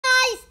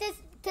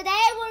Today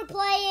we're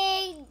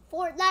playing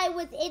Fortnite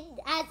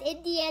as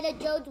Indiana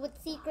Jones with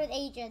Secret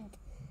Agent.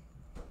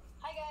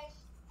 Hi guys.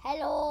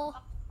 Hello.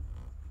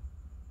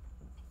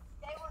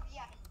 Today we're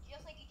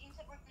just like Eugene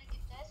said, we're gonna do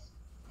this.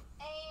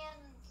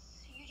 And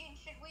Eugene,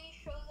 should we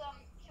try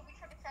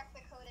to crack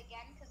the code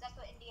again? Because that's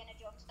what Indiana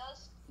Jones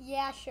does.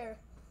 Yeah, sure.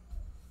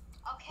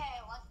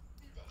 Okay, let's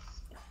do this.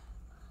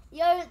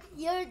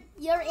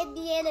 You're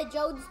Indiana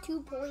Jones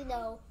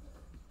 2.0.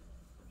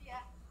 Yeah.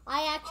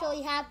 I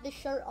actually have the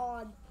shirt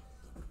on.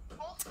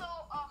 Also,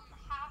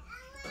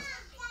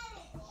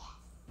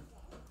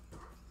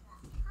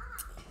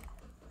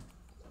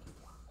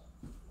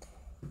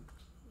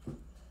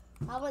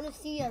 I want to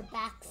see your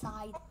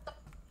backside.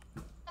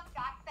 The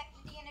fact that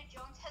Indiana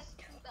Jones has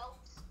 2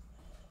 belts.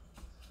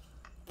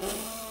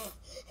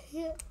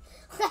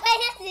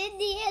 Why does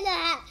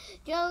Indiana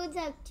Jones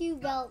have 2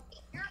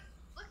 belts?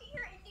 Look at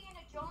your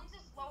Indiana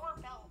Jones's lower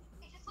belt.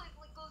 It just like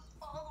goes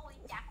all the way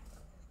down.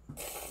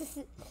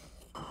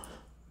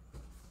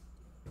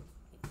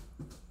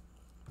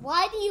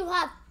 Why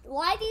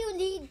do you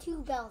need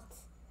 2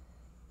 belts?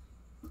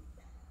 The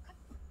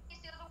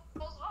other one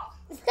falls off.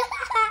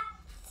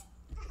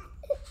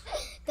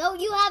 Don't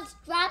you have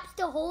straps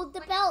to hold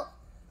the belt?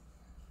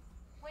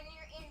 When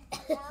you're in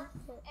war,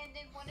 and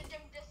then one of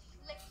them just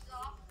slips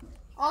off.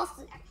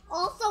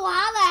 Also,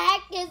 how the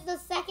heck is the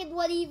second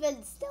one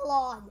even still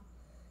on?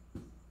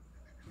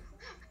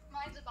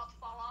 Mine's about to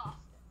fall off.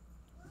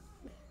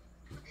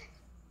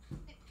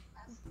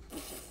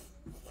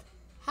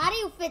 How do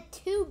you fit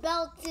 2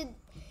 belts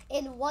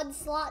in one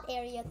slot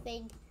area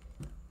thing?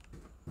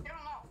 I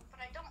don't know, but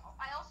I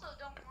also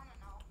don't want to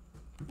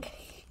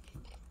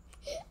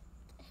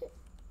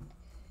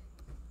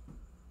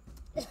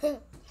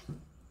know.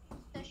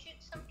 Let's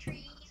shoot some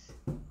trees.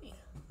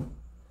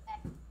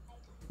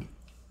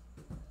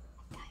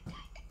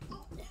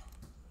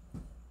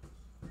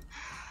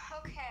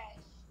 Okay,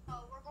 so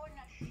we're going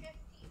to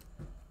Shifty.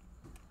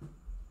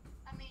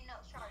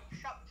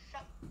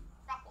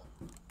 Shuffle.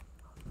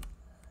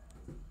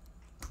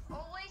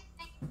 Always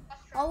think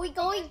Are we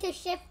going to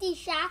Shifty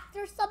Shaft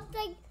or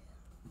something?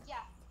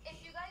 Yeah.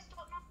 If you guys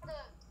don't know how to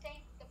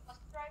thank the bus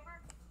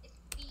driver, it's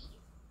B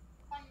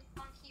on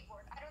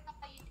keyboard. I don't know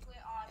how you do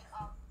it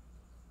on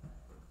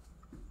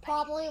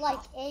Probably like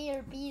A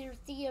or B or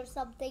C or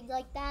something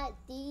like that.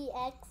 D,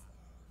 X,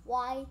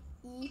 Y,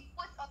 E.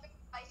 With other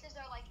devices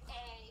are like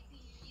A, B,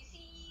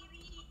 C,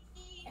 D,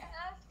 E,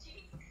 F,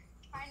 G.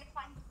 Trying to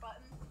find the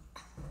button.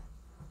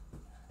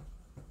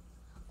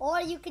 Or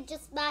you could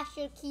just smash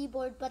your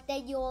keyboard, but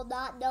then you will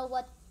not know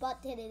what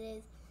button it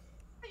is.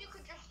 Or you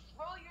could just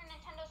throw your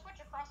Nintendo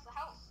Switch across the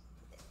house.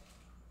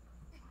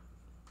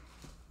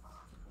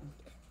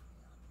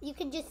 You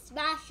can just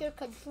smash your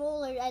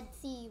controller and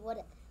see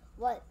what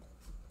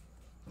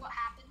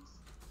happens.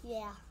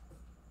 Yeah.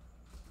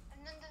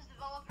 And then the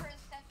developer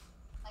said,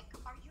 like,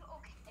 are you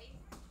okay?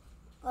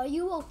 Are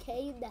you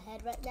okay in the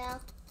head right now?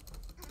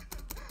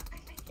 I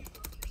think you're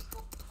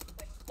so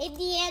stupid.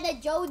 Indiana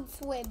Jones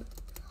swim.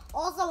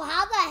 Also,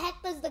 how the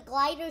heck does the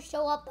glider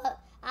show up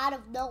out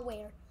of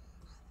nowhere?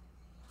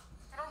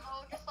 I don't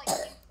know, just like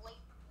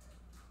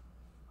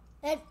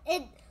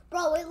inflate.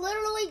 Bro, it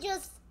literally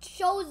just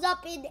shows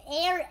up in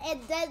air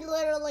and then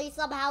literally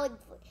somehow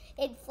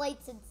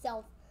inflates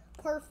itself.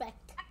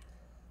 Perfect.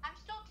 I'm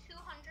still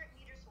 200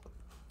 meters away.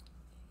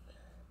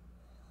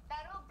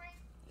 That'll bring...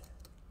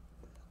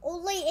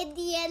 Only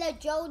Indiana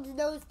Jones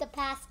knows the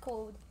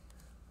passcode.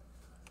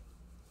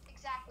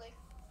 Exactly.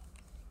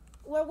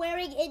 We're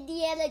wearing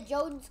Indiana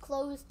Jones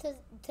clothes to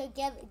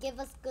give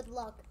us good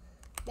luck.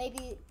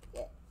 Maybe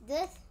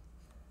this.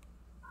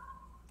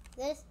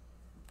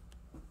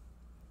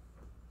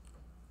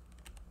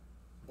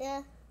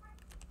 Yeah.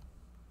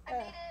 I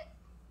made it.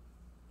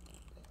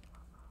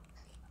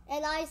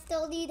 And I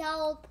still need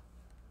help.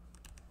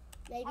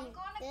 Maybe I'm going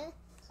to... this.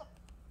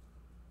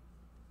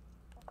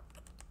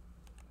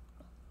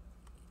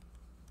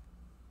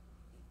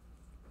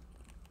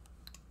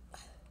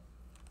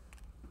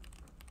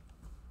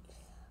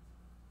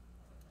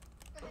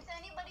 If there's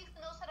anybody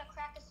who knows how to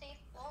crack a safe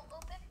vault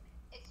open,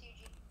 it's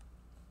Eugene.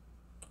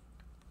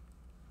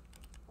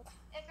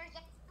 If there's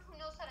anyone who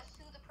knows how to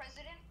sue the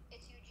president,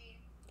 it's Eugene.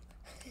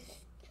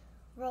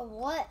 Bro,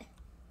 what?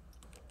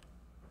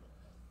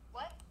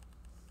 What?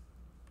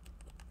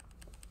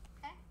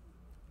 Huh?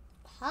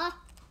 Huh?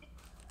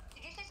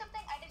 Did you say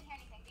something? I didn't hear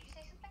anything. Did you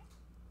say something?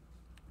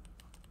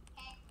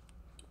 Hey.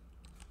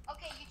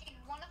 Okay, Eugene,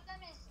 one of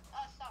them is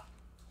a song.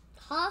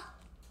 Huh?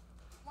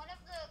 One of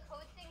the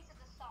code things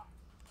is a song.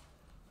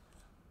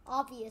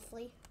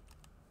 Obviously.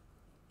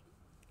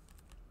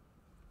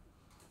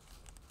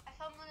 I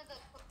found one of the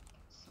code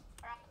things.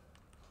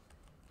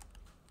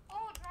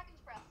 Oh,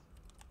 Dragon's Breath.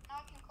 Now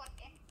I can click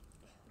in.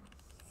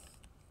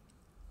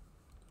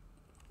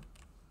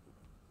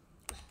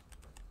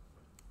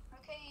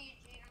 Okay,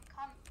 Eugene, I'm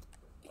coming.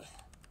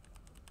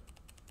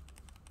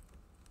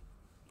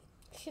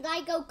 Should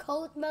I go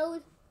code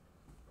mode?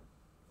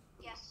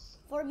 Yes.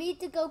 For me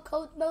to go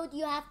code mode,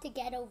 you have to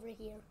get over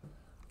here.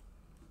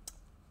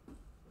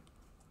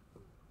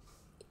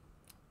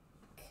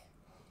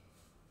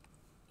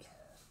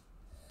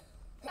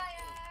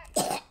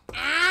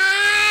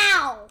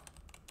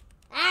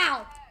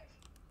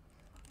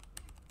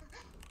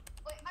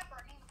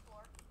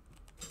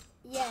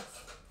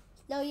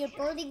 No, you're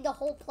burning the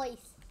whole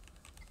place.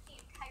 The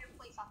entire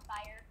place on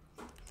fire.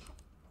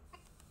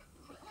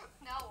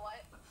 Now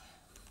what?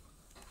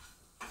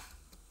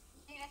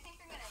 Dude, I think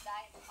you're gonna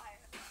die in the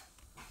fire.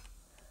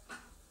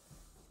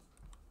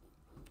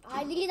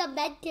 I need a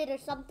med kit or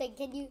something.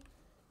 Can you?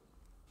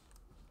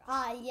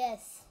 Ah,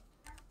 yes.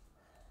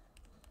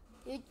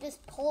 You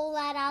just pull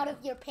that out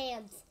of your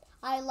pants.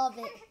 I love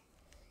it.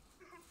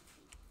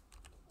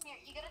 Here,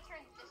 you gotta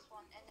turn this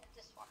one and then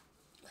this one.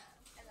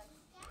 And then...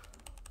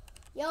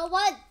 You know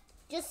what?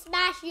 Just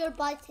smash your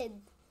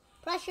button.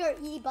 Press your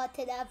E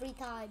button every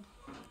time.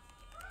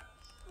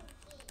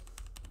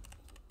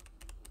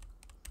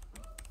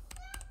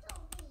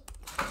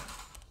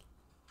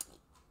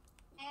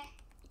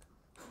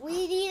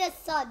 We need a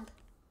sun.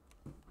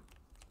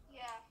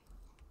 Yeah.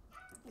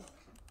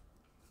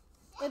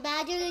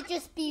 Imagine it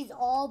just be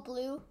all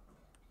blue.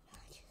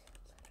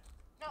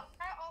 No,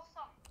 try all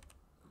sun.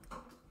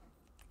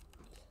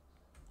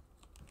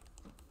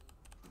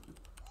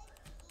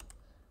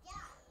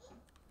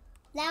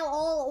 Now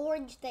all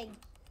orange thing.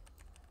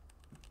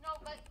 No,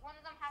 but one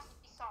of them has to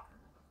be sun.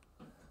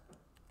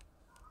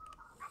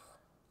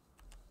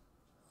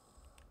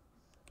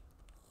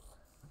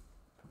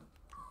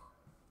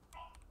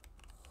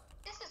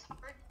 This is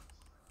hard.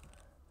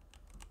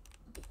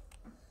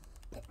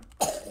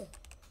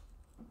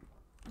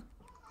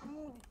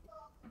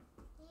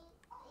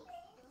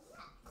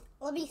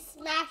 Let me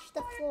smash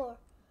the floor.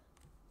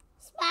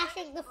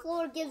 Smashing the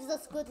floor gives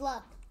us good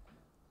luck.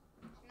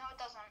 No, it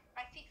doesn't.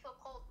 My feet feel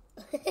cold.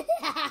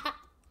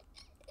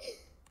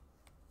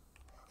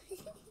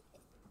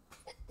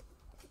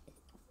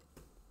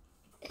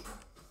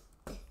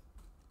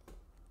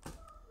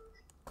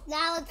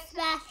 Now let's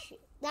smash.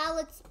 Now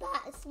let's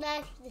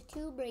smash the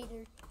Tomb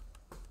Raider.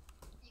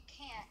 You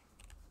can't.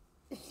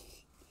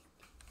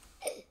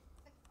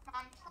 Come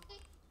on,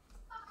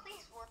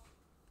 please work.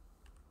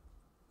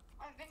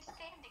 I've been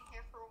standing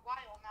here for a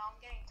while now. I'm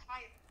getting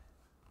tired.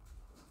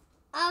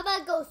 I'm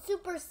gonna go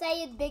Super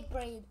Saiyan Big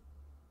Brain.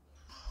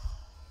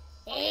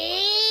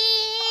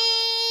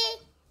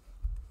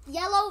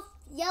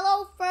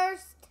 Yellow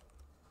first.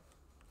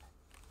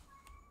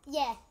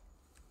 Yeah.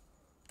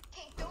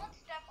 Okay, don't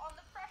step on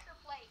the pressure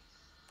plate.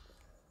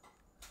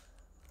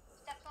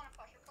 Steps on a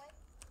pressure plate.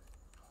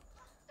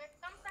 There's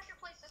some pressure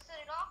plates to set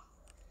it off,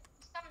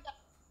 and some don't.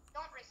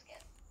 Don't risk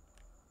it.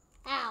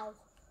 Ow.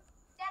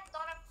 Stepped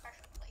on a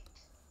pressure plate.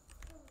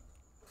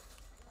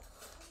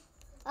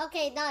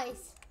 Okay,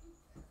 nice.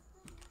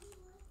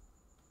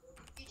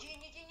 Eugene,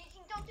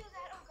 don't do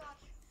that. Oh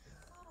gosh.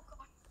 Oh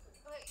god.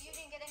 Wait,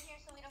 Eugene, get in here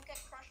so we don't get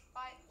crushed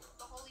by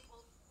the holy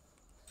bull.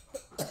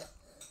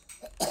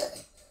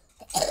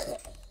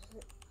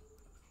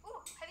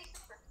 Ooh, heavy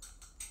super.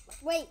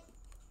 Wait.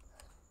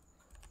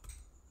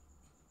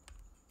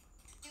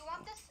 Do you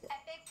want this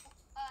epic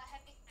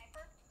heavy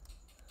sniper?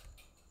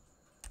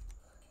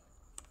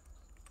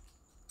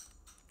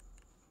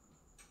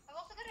 I've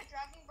also got a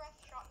dragon breath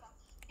shotgun.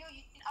 Yo,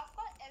 Eugene, I've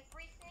got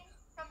everything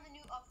from the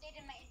new update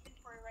in my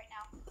inventory right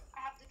now. I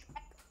have the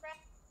dragon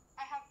breath,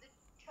 I have the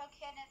chug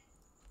cannon,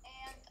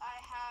 and I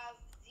have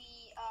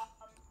the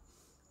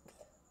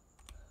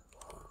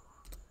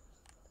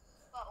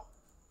bow.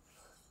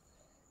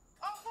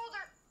 Oh,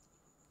 boulder!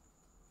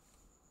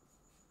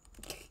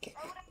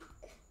 Or whatever.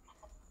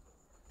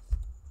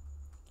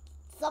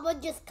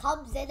 Someone just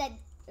comes in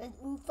and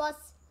oof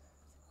us.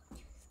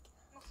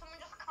 Well, someone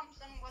just comes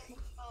in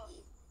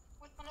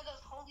with one of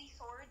those holy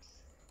swords.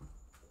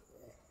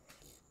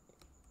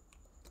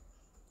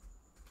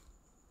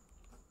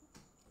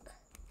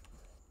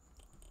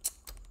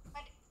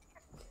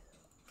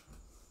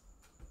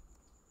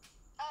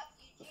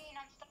 Eugene,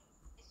 I'm stuck.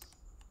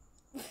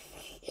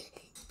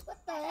 What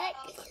the heck?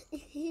 Oh,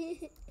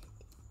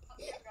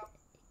 there we go.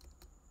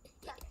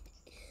 Perfect.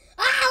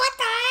 Ah, what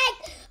the heck?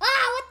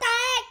 Ah, what the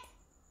heck?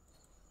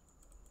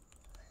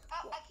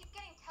 I keep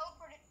getting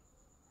teleported.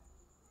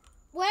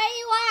 Where are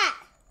you at?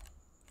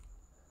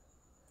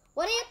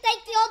 What do you think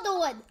you're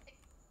doing?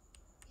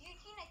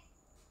 Eugene,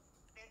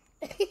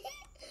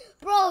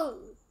 Bro,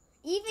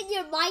 even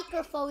your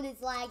microphone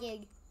is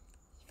lagging.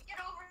 get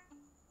over.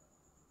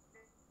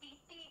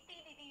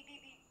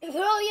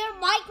 Bro, your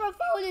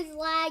microphone is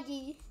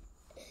laggy.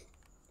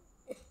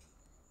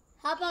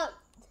 How about,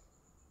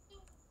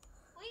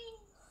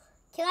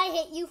 can I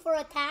hit you for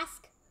a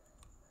task?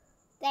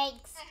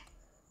 Thanks.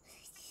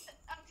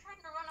 I'm trying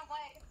to run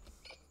away.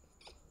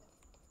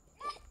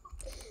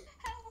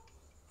 Help!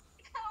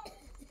 Help!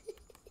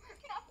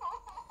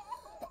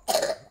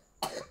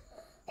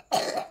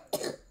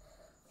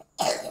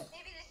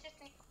 Maybe this just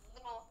needs a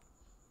little.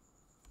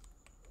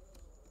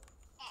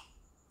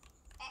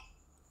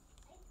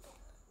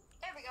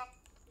 There we go.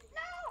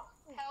 No!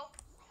 Help!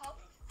 Help!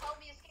 Help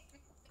me escape.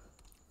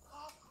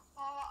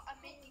 I'm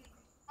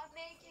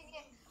making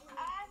it.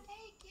 I'm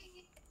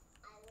making it.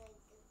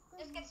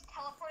 This gets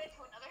teleported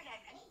to another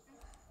dimension.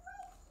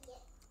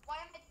 Why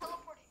am I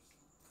teleported?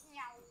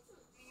 Meow.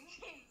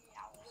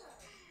 Meow.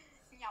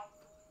 Meow.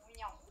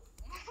 Meow.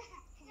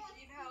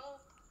 Need help.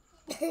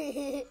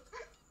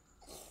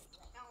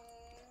 No.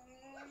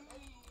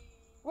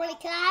 Really,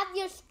 can I have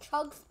your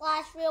chug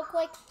splash real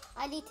quick?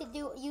 I need to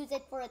use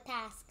it for a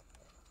task.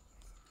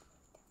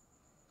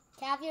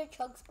 Can I have your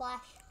chug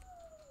splash?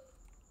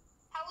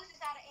 How is this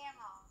out of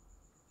ammo?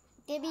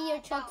 Give me your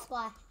chug No.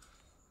 splash.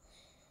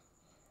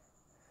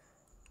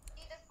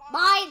 See this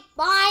bottle?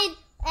 Mine!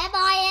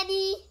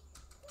 M-I-N-E!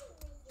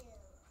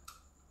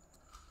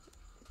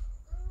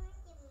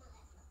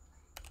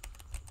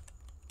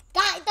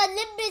 Got the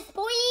Nimbus,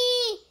 boy!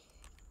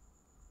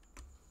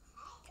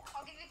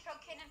 I'll give you chug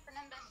cannon for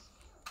Nimbus.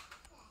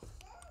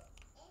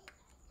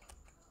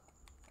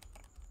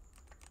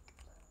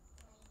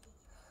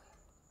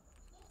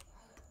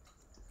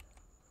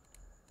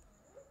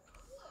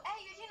 Hey,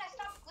 Eugene, I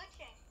stopped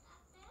glitching.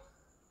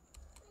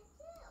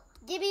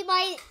 Give me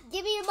my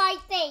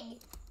thing.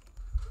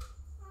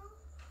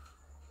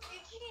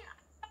 Eugene, I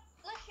stopped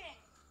glitching.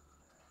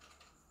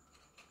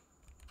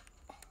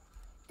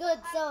 Good.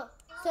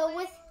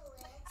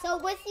 So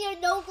with your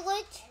no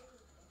glitch,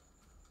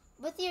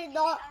 with your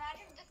not.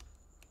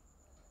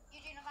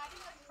 Eugene, imagine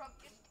the truck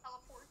just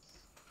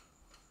teleports.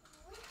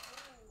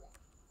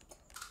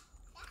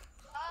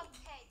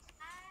 Okay,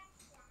 time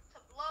to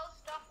blow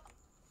stuff up.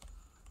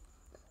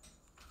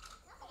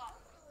 Hold on,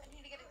 I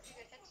need to get a few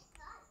good hits.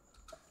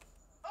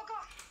 Oh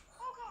gosh!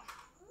 Oh gosh!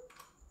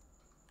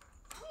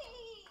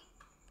 Whee!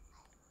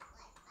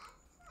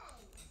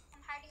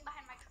 I'm hiding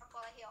behind my truck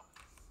while I heal.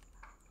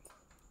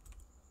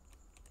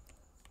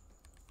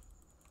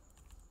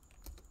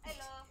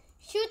 Hello.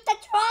 Shoot the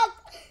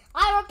truck!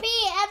 I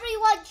repeat,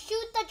 everyone,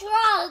 shoot the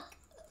truck!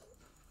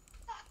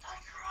 Not the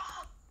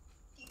truck!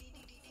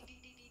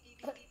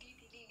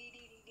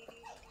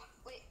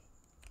 Wait.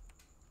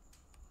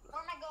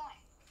 Where am I going?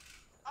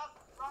 Oh,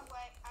 wrong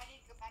way. I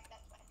need to go back that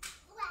way.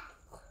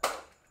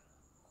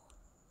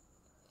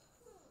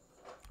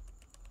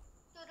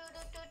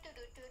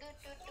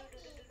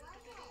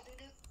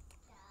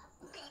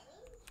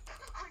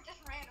 I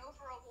just ran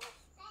over a wolf.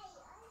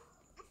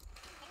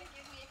 Gonna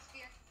give me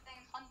experience in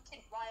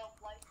hunted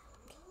wildlife.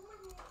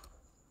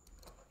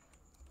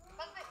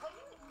 By the way, what do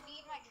you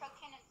need my truck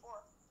cannon for?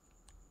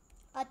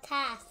 A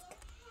task.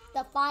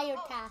 The fire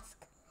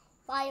task.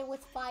 Fire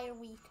with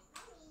fireweed.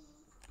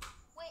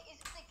 Wait, is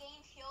it the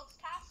gain shields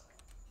task?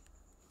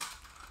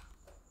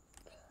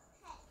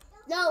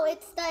 No,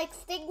 it's the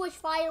extinguish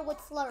fire with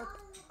slurp.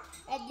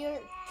 And your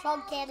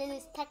chug cannon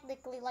is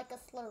technically like a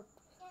slurp.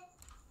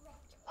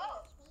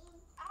 Oh.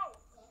 Ow.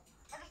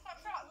 I just got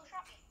shot. Who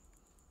shot me?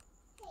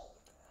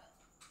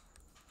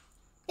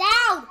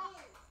 Down!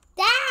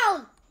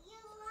 Down!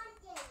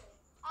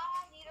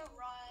 I need to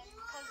run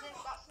because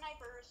they've got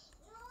snipers.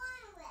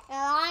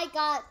 And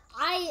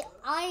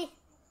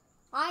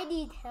I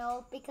need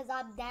help because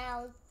I'm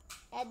down.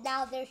 And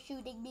now they're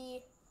shooting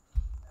me.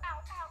 Ow,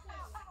 ow,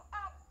 ow, ow,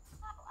 ow.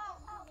 Ow, ow,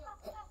 ow, ow,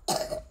 ow.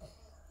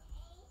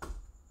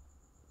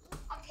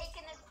 I'm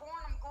taking this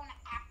born. I'm going to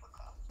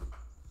Africa.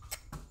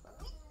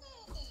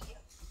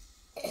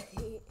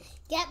 Whee!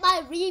 Get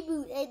my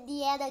reboot,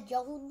 Indiana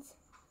Jones.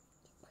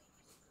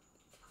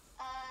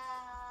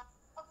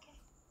 Okay.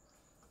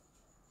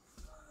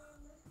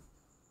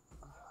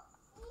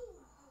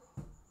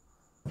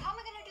 How am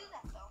I gonna do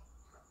that though?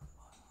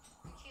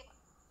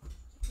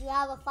 You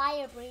have a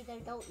fire breather,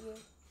 don't you?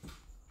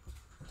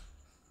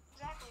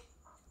 Exactly.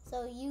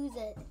 So use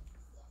it.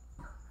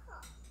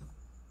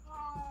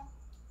 Oh,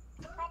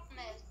 the problem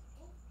is,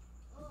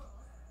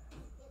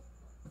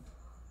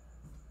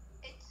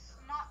 it's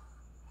not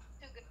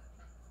too good.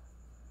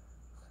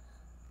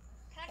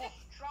 Can I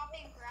just drop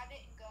it and grab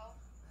it and go?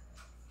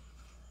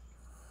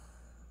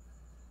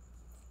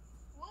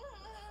 Woo!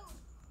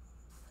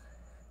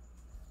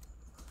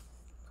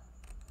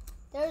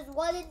 There's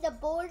one in the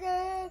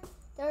border.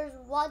 There's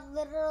one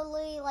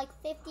literally like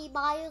 50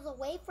 miles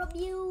away from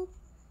you.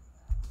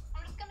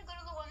 I'm just gonna go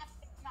to the one that's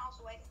 50 miles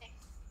away.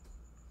 Thanks.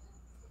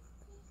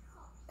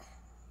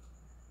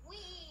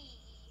 Whee!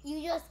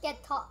 You just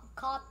get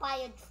caught by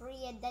a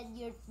tree and then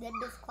your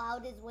Nimbus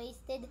cloud is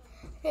wasted.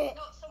 No,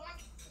 someone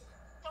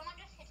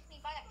just hits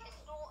me by a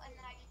pistol and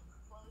then I just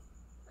explode.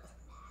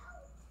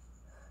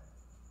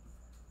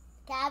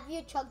 Can I have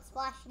your chug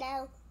splash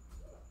now?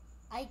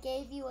 I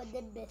gave you a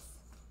Nimbus.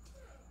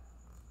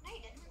 No,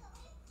 you didn't.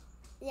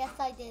 Yes,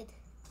 I did.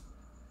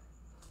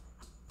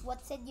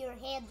 What's in your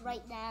hand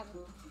right now?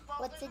 Well,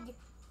 What's in your...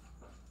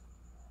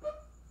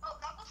 Oh,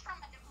 that was from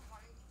a different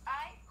one.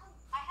 I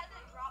had to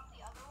drop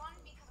the other one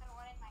because I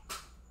wanted my...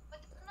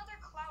 But there's another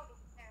cloud over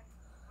there.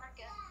 Mark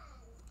it.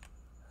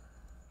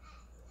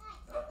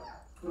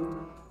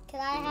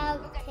 Can I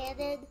have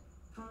cannon?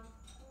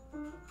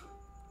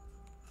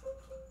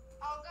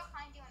 I'll go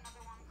find you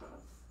another one.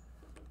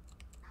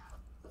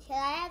 Can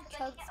I have Because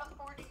chug... I can't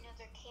afford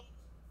another kit.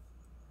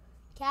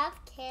 Can I have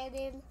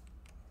cannon?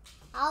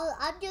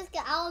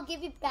 I'll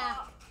give it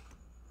back.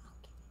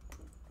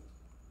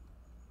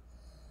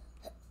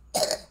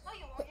 No,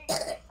 you won't. You're gonna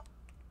get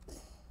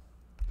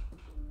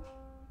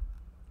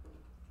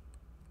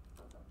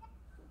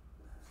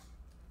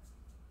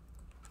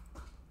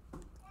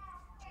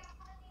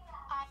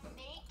I'm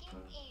making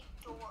a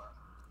door.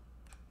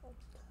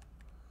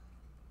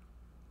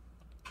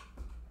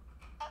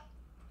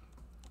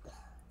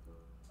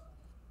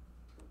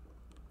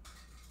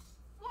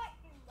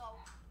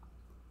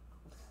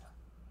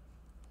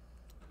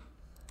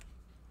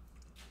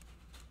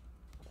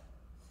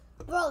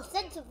 Bro,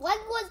 since when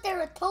was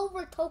there a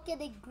Tover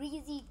token in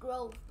Greasy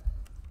Grove?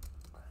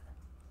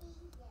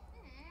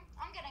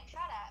 I'm getting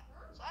shot at,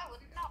 so I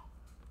wouldn't know.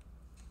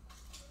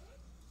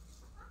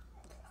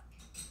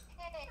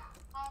 Hey,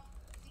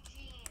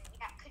 Eugene,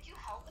 yeah, could you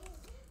help me?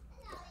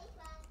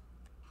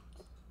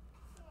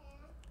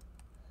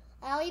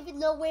 I don't even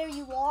know where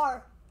you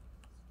are.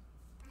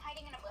 I'm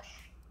hiding in a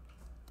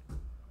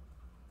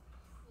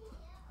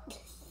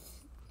bush.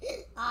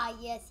 Ah,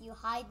 yes, you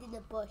hide in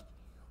a bush.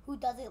 Who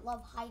doesn't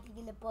love hiding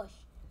in a bush?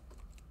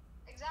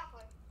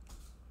 Exactly.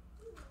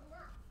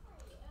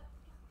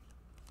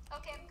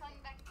 Okay, I'm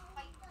coming back to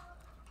fight.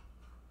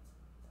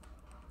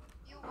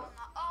 You will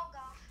not. Oh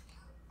gosh.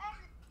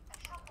 A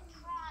couple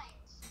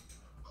shrines.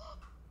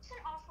 It's an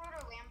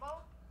off-roader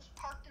Lambo just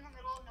parked in the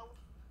middle of nowhere.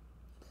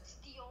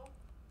 Steel.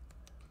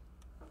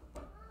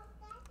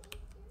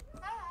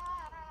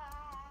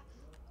 Ah,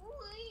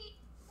 wee.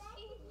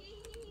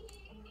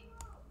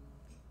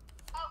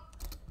 Oh,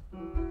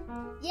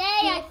 Yay,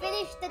 I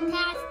finished the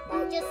task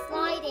by just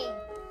sliding.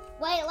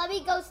 Wait, let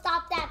me go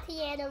stop that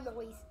piano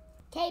noise.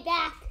 Okay,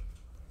 back.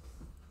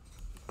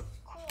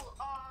 cool.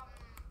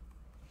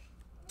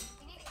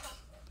 We need to kill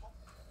people.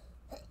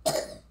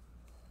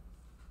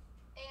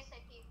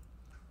 ASAP.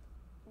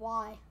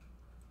 Why?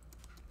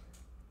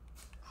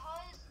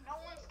 Cause no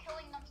one's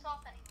killing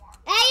themselves anymore.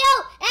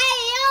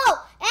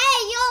 Hey,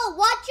 yo,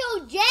 watch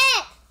your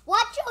jet.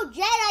 Watch your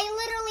jet. I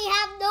literally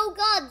have no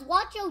guns.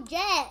 Watch your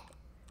jet.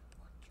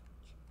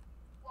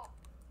 Whoa.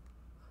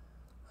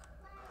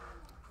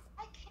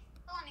 I can't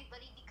kill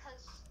anybody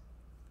because,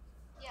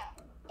 yeah.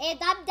 And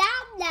I'm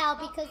down now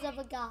because of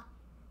a guy.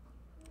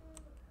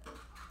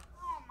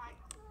 Oh my,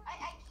 I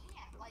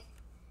can't, like,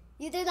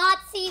 You do not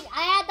see,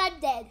 I'm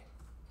dead.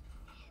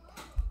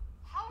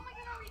 how am I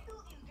gonna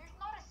reboot you? There's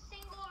not a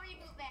single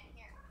reboot man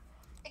here.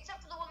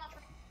 Except for the one that's...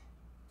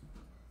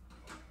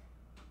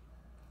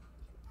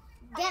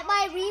 Get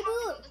my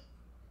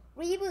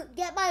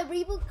get my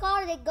reboot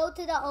card and go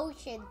to the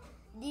ocean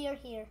near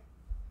here.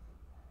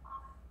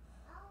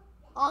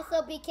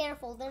 Also be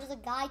careful, there's a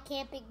guy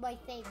camping my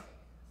thing.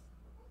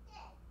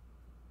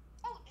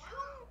 Oh,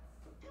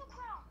 two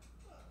crowns.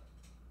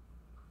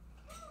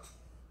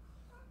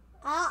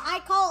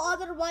 I call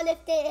other one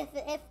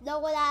if no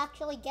one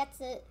actually gets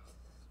it.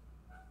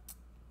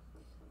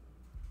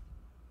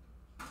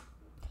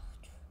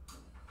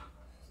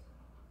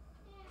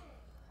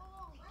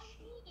 Holy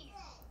jeez.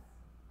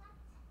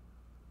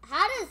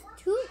 How does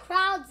two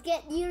crowds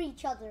get near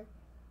each other?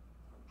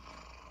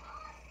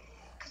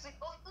 Because they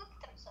both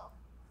looped themselves.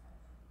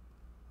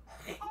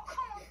 Oh,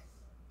 come on.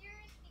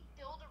 Seriously,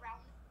 build around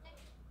it?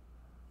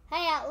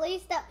 Hey, at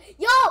least yo!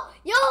 Hey,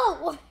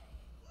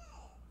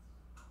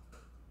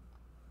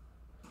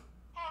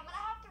 I'm gonna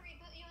have to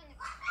reboot you in the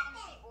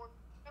keyboard.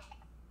 Okay.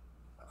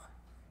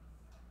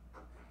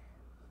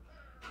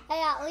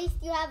 Hey, at least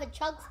you have a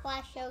chunk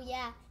splash show,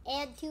 yeah,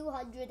 and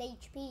 200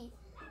 HP.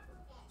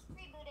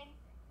 Rebooting.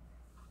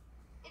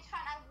 It's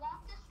fine. I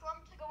want this storm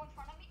to go in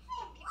front of me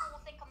so people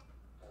will think I'm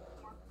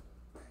more.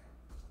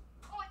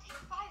 Oh, it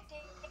takes 5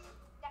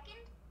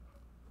 seconds?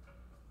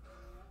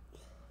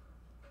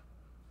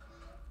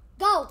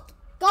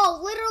 Go,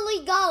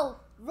 literally go,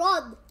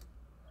 run.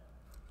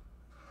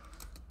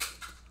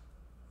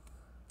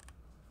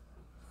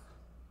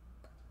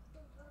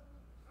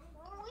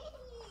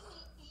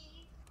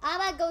 I'm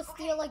gonna go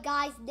steal a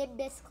guy's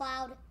Nimbus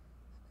cloud.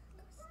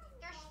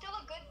 There's still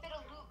a good bit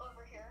of loot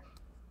over here.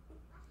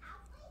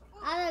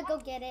 I'm gonna go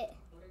get it.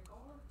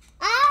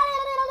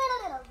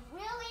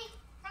 Really?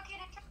 Truck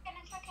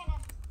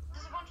cannon.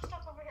 There's a bunch of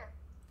stuff over here.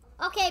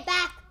 Okay,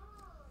 back.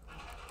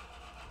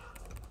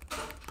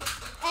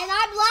 And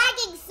I'm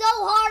lagging so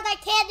hard I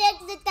can't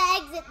exit the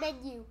exit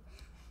menu.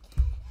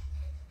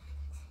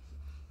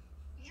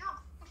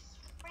 You're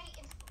straight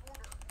into the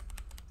border.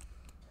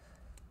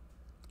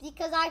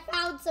 Because I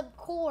found some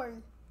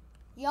corn.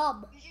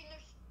 Yum. Eugene,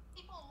 there's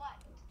people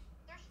left.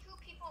 There's 2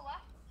 people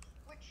left,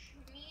 which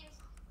means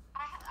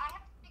I have to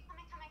be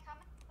coming.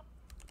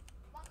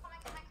 One coming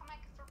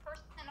for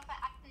person, and if I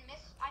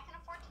can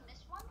afford to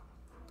miss one,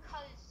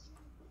 because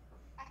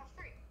I have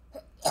 3.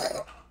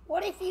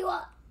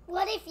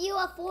 What if you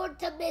afford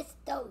to miss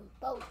those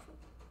both?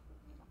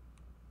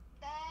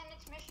 Then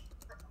it's mission.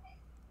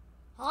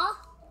 Huh?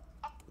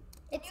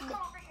 Can you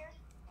come over here?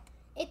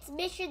 It's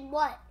mission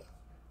what?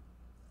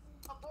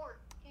 Abort.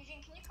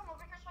 Eugene, can you come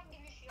over here so I can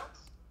give you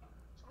shields?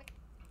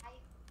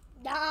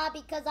 Nah,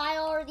 because I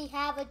already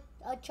have a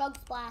chug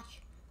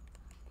splash.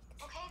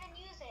 Okay, then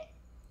use it.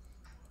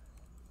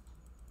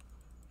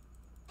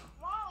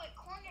 Wow, it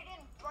cornered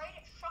in right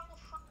at Shuffle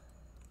Shrine.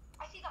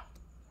 I see them.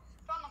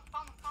 Found them.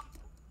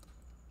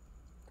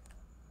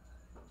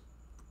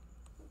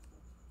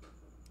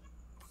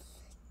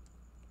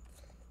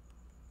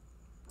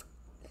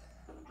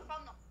 I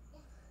found them.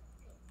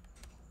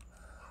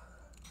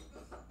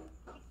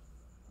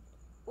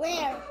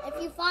 Where?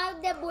 If you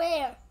find them,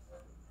 where?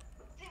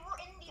 They were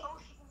in the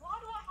ocean. Why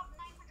do I have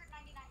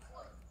 999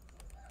 wood?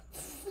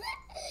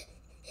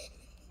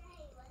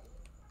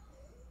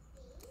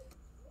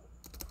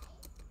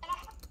 And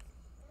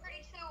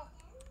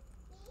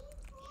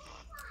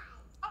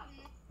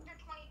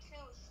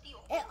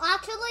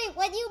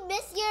when you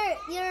miss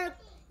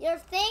your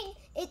thing,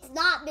 it's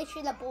not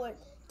mission abort.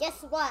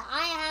 Guess what?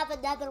 I have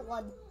another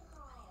one.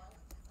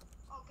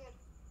 Oh, good.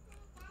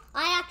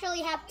 I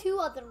actually have 2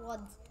 other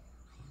ones.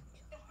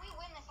 If we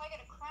win this, I get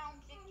a crown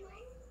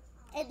victory.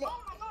 And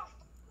Oh my gosh,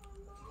 the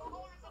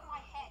ballers in my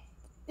head.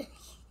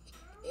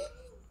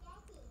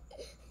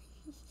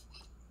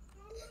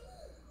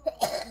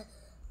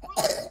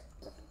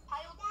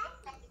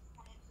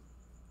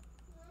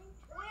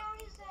 Where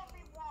is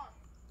everyone?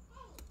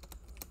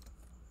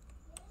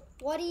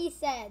 What he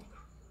said.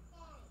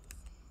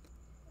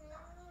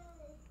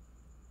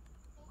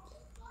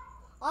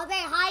 Are they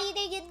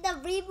hiding in the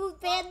reboot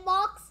fan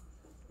box?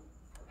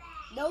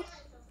 Nope.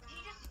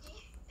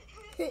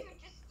 He just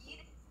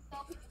yeeted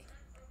himself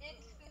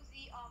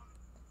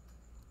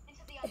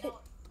into the unknown.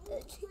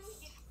 He's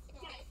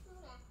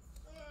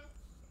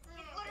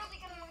literally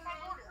getting a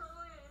crime order.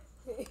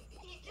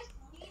 He just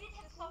yeeted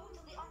himself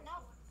into the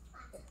unknown.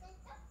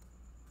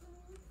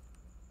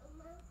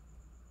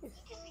 He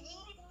just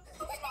yeeted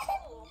himself in a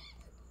hole.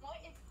 What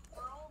in the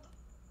world?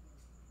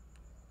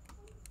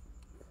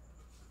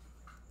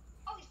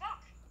 Oh, he's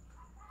back.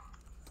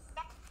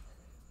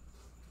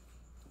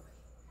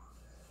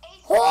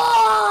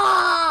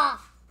 Oh!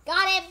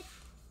 Got him.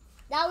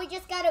 Now we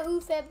just gotta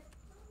oof him.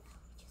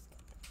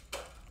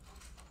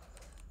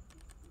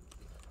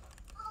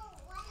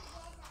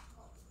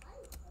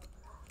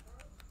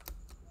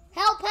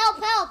 Help,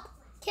 help, help!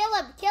 Kill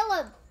him, kill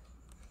him!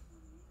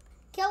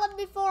 Kill him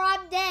before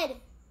I'm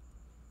dead.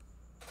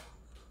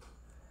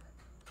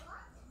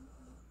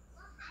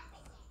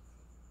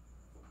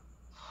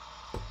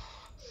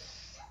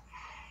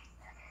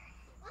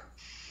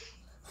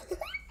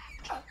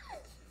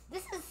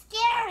 This is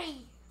scary!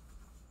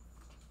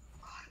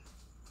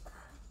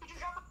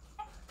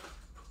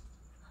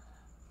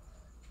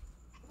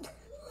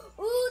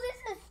 Ooh, this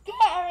is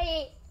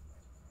scary!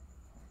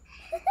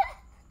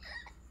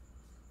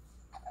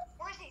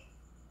 Where is he?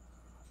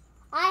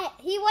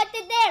 He went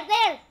in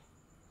there!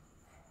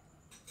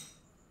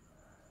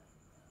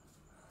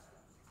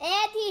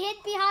 And he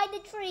hid behind the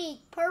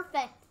tree.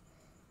 Perfect.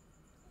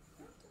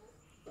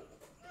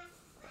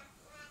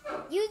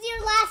 Use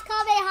your last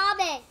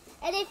Kamehame.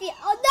 And if you...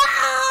 Oh,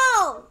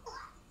 no!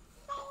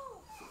 No!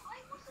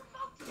 I was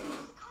about to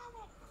use the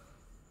comment.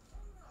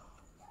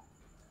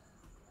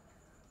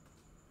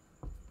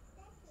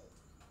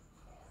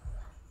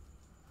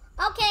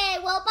 Okay,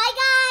 well, bye,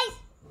 guys.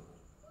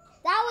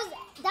 That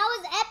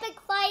was epic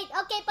fight.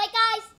 Okay, bye, guys.